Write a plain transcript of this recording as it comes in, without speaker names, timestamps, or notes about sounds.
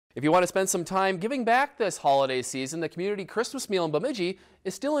If you want to spend some time giving back this holiday season, the community Christmas meal in Bemidji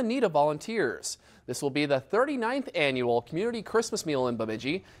is still in need of volunteers. This will be the 39th annual community Christmas meal in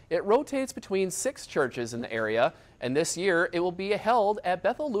Bemidji. It rotates between 6 churches in the area, and this year it will be held at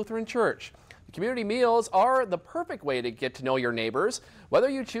Bethel Lutheran Church. The community meals are the perfect way to get to know your neighbors. Whether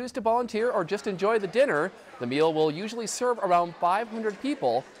you choose to volunteer or just enjoy the dinner, the meal will usually serve around 500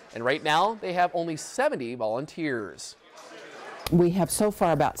 people, and right now they have only 70 volunteers. We have so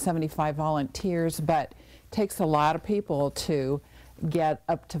far about 75 volunteers, but it takes a lot of people to get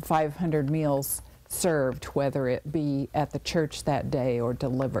up to 500 meals served, whether it be at the church that day or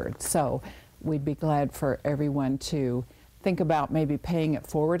delivered. So we'd be glad for everyone to think about maybe paying it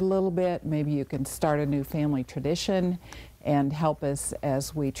forward a little bit. Maybe you can start a new family tradition and help us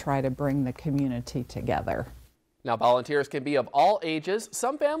as we try to bring the community together. Now, volunteers can be of all ages.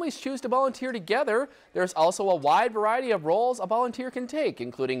 Some families choose to volunteer together. There's also a wide variety of roles a volunteer can take,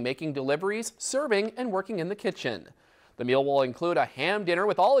 including making deliveries, serving, and working in the kitchen. The meal will include a ham dinner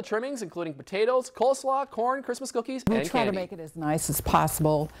with all the trimmings, including potatoes, coleslaw, corn, Christmas cookies, and candy. We try to make it as nice as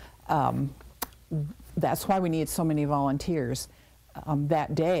possible. That's why we need so many volunteers.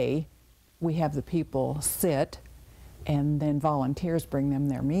 That day, we have the people sit, and then volunteers bring them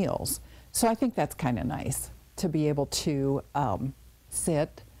their meals. So I think that's kind of nice, to be able to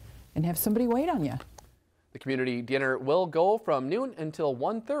sit and have somebody wait on you. The community dinner will go from noon until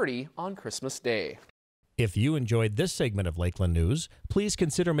 1:30 on Christmas Day. If you enjoyed this segment of Lakeland News, please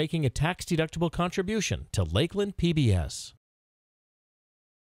consider making a tax-deductible contribution to Lakeland PBS.